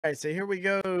right, so here we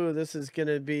go. This is going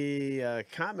to be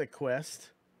Comic Quest.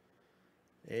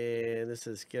 And this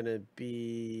is going to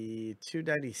be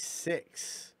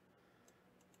 296.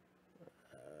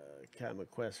 Comic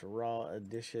Quest Raw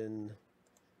Edition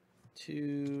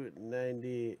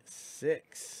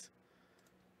 296.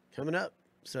 Coming up.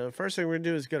 So first thing we're going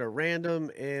to do is go to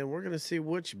random, and we're going to see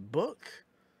which book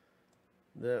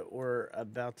that we're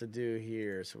about to do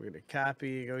here. So we're going to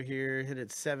copy, go here, hit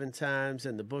it 7 times,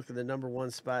 and the book in the number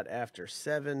 1 spot after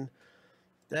 7.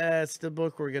 That's the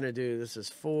book we're going to do. This is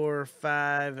 4,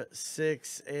 5,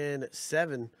 6, and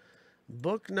 7.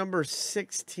 Book number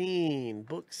 16.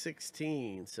 Book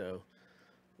 16. So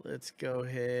let's go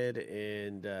ahead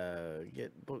and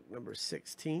get book number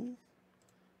 16.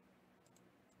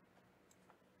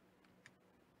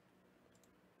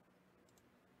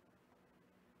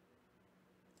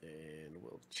 And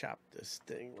we'll chop this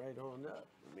thing right on up.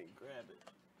 Let me grab it.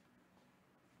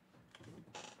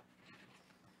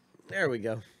 There we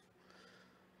go.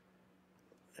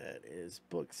 That is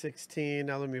book 16.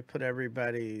 Now let me put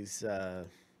everybody's and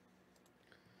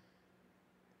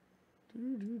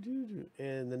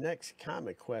the next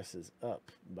Comic Quest is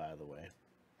up, by the way.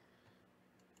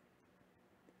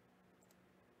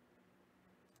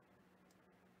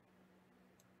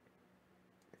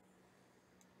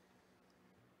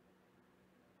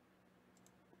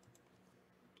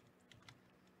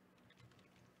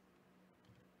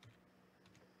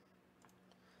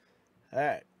 All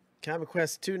right, Comic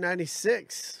Quest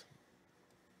 296.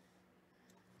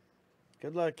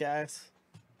 Good luck, guys.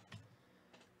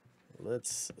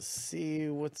 Let's see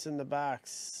what's in the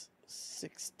box.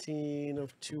 16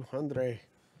 of 200.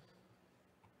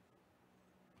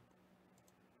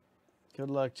 Good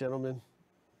luck, gentlemen.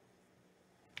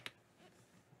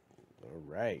 All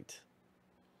right.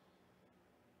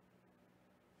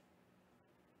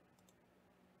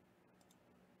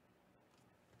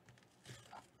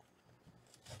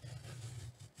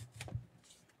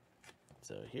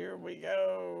 So here we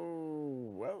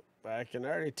go. Well, I can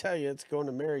already tell you it's going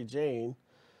to Mary Jane.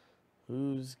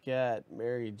 Who's got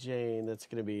Mary Jane? That's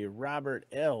going to be Robert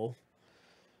L.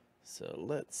 So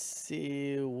let's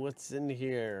see what's in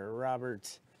here.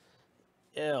 Robert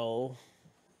L.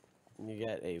 You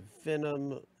got a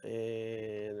Venom,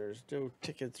 and there's no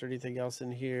tickets or anything else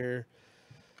in here.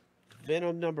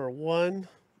 Venom number 1,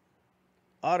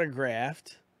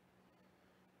 autographed.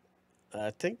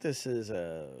 I think this is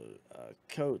a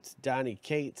Coates, Donnie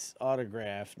Cates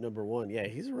autograph number 1. Yeah,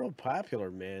 he's a real popular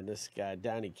man, this guy,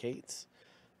 Donnie Cates.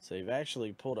 So you've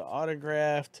actually pulled an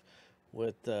autographed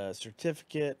with the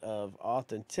certificate of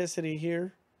authenticity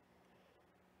here.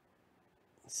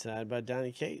 Signed by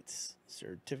Donnie Cates.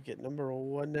 Certificate number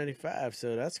 195.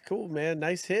 So that's cool, man.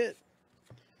 Nice hit.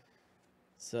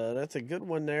 So that's a good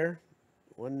one there.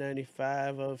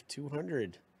 195 of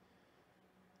 200.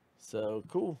 So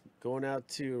cool. Going out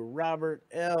to Robert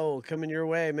L. Coming your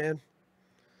way, man.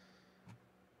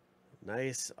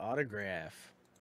 Nice autograph.